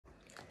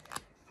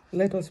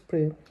Let us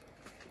pray.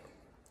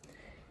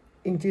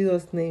 In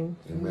Jesus' name.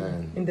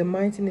 Amen. In the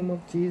mighty name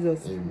of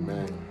Jesus.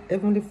 Amen.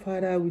 Heavenly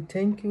Father, we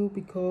thank you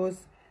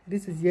because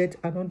this is yet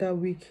another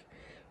week.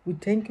 We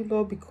thank you,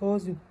 Lord,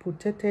 because you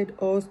protected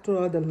us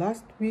throughout the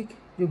last week.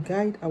 You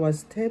guide our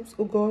steps,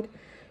 O God.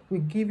 We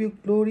give you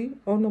glory,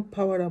 honor,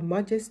 power, and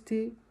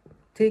majesty.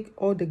 Take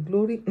all the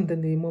glory in the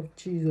name of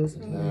Jesus.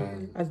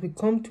 Amen. As we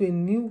come to a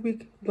new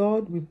week,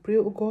 Lord, we pray,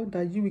 O God,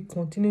 that you will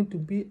continue to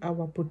be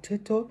our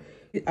protector,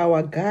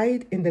 our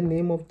guide in the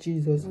name of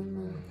Jesus.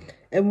 Amen.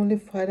 Heavenly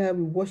Father,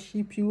 we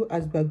worship you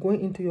as we are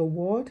going into your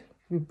word.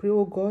 We pray,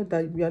 oh God,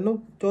 that we are not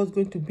just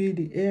going to be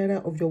the hearer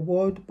of your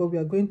word, but we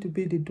are going to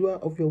be the doer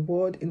of your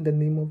word in the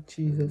name of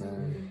Jesus.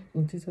 Amen.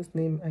 In Jesus'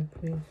 name I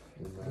pray.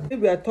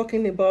 Amen. We are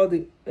talking about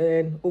the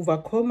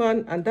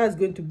overcomer, and that's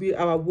going to be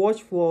our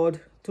watchword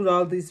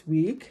throughout this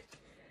week.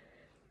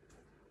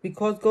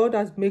 Because God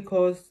has made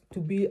us to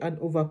be an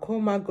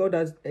overcomer.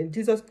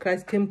 Jesus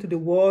Christ came to the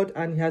world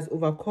and he has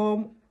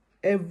overcome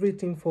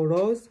everything for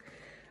us.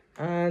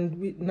 And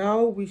we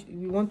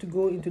want to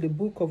go into the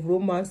book of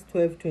Romans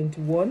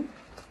 12:21.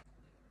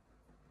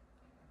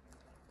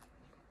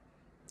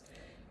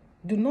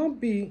 Do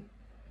not be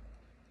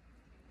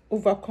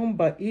overcome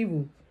by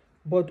evil,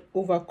 but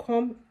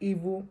overcome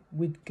evil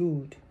with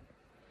good.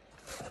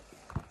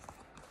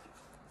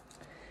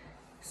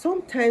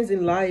 Sometimes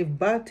in life,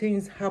 bad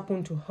things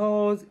happen to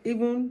us,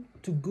 even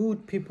to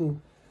good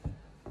people.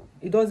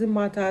 It doesn't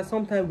matter.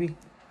 Sometimes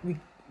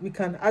we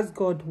can ask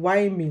God,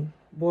 why me?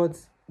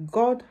 But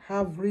God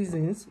have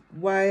reasons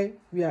why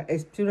we are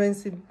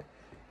experiencing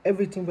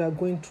everything we are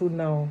going through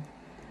now.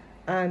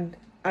 And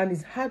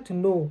it's hard to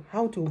know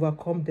how to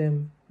overcome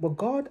them. But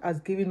God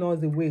has given us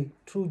the way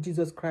through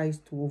Jesus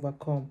Christ to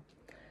overcome.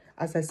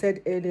 As I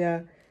said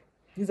earlier,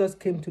 Jesus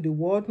came to the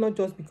world not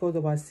just because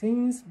of our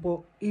sins,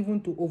 but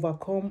even to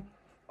overcome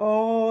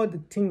all the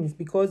things,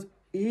 because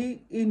he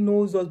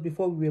knows us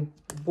before we were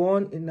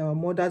born in our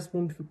mother's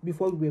womb,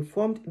 before we were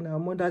formed in our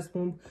mother's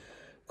womb.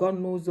 God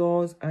knows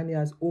us and he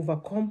has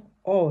overcome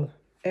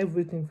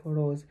everything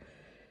for us.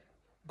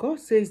 God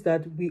says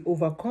that we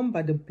overcome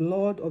by the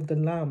blood of the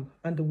Lamb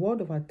and the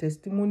word of our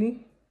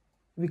testimony.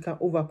 We can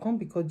overcome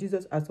because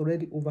Jesus has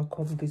already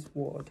overcome this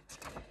world.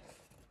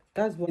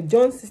 That's what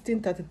John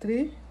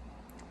 16:33.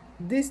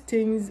 These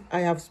things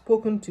I have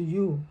spoken to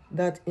you,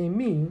 that in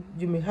me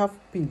you may have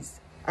peace,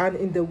 and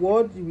in the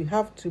world you will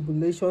have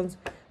tribulations,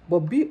 but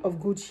be of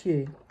good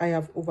cheer. I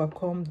have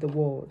overcome the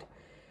world.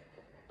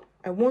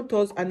 I want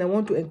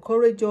to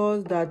encourage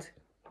us that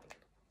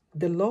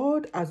the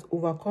Lord has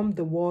overcome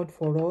the world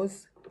for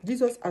us.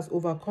 Jesus has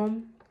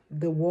overcome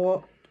the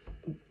world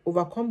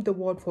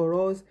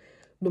for us.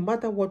 No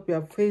matter what we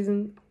are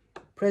facing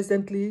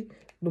presently,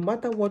 no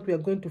matter what we are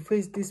going to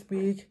face this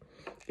week,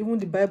 even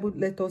the Bible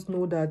let us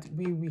know that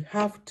we will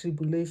have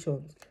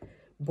tribulations,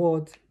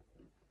 but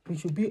we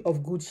should be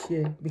of good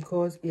cheer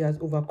because he has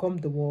overcome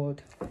the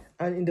world.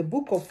 And in the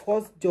book of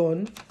 1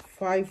 John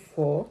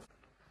 5:4,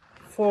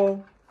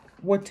 for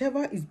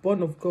whatever is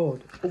born of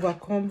God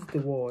overcomes the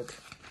world.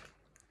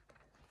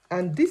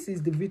 And this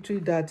is the victory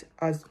that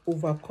has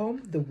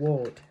overcome the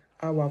world,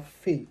 our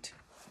faith.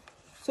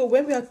 So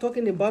when we are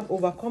talking about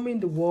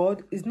overcoming the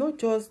world, it's not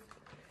just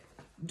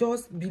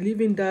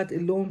believing that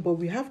alone, but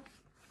we have,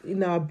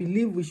 in our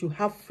belief, we should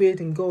have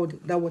faith in God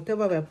that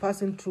whatever we are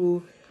passing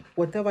through,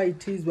 whatever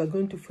it is we are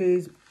going to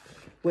face,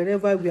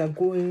 wherever we are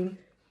going,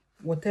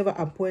 whatever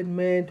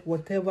appointment,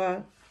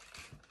 whatever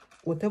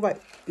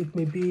it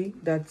may be,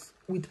 that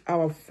with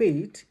our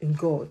faith in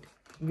God,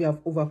 we have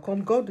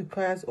overcome. God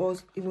requires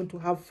us even to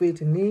have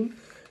faith in him,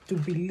 to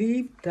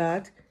believe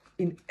that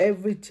in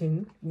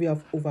everything we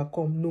have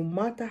overcome, no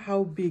matter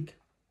how big.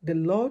 The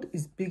Lord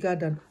is bigger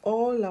than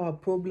all our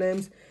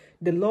problems.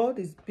 The Lord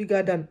is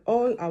bigger than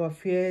all our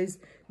fears.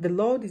 The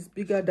Lord is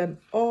bigger than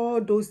all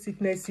those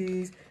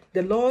sicknesses.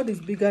 The Lord is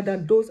bigger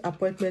than those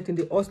appointments in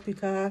the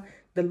hospital.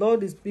 The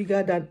Lord is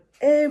bigger than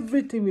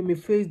everything we may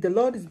face. The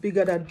Lord is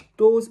bigger than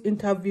those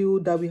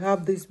interviews that we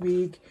have this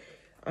week.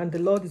 And the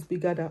Lord is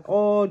bigger than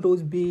all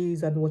those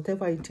bills and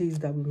whatever it is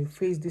that we may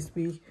face this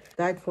week.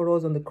 Died for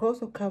us on the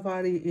cross of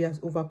Calvary. He has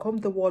overcome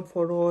the world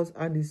for us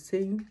and is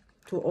saying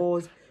to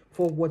us,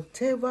 for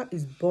whatever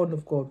is born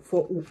of God,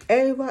 for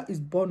whoever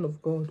is born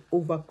of God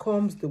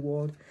overcomes the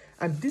world.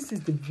 And this is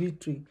the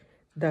victory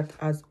that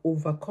has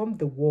overcome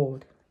the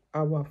world,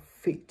 our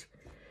faith.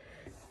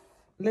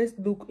 Let's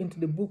look into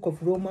the book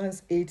of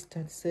Romans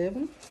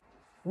 8:37.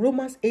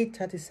 Romans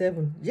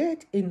 8:37.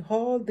 Yet in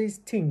all these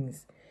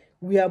things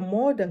we are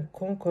more than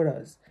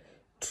conquerors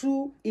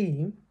through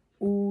him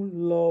who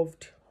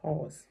loved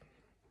us.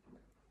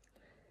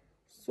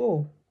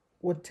 So,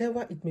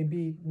 whatever it may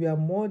be, we are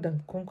more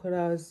than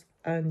conquerors,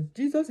 and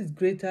Jesus is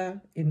greater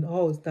in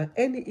us than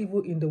any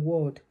evil in the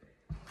world.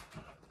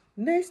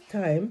 Next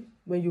time,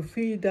 when you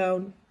feel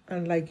down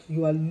and like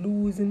you are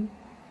losing,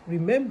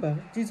 remember,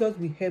 Jesus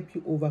will help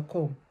you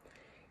overcome.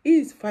 He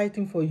is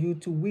fighting for you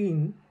to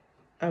win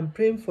and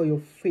praying for your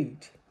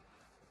faith.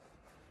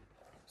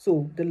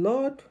 So, the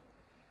Lord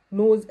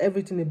knows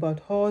everything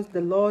about us.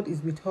 The Lord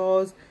is with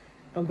us.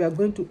 and we are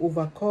going to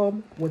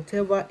overcome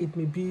whatever it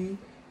may be,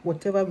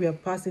 whatever we are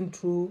passing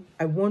through.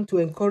 I want to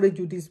encourage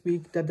you this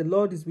week that the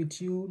Lord is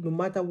with you no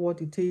matter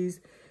what it is.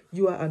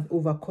 You are an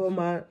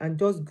overcomer, and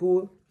just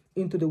go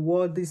into the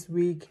world this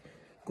week.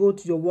 Go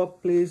to your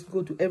workplace,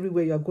 go to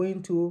everywhere you are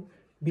going to,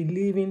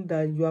 believing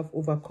that you have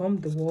overcome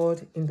the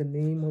world in the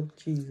name of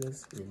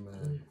Jesus.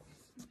 Amen.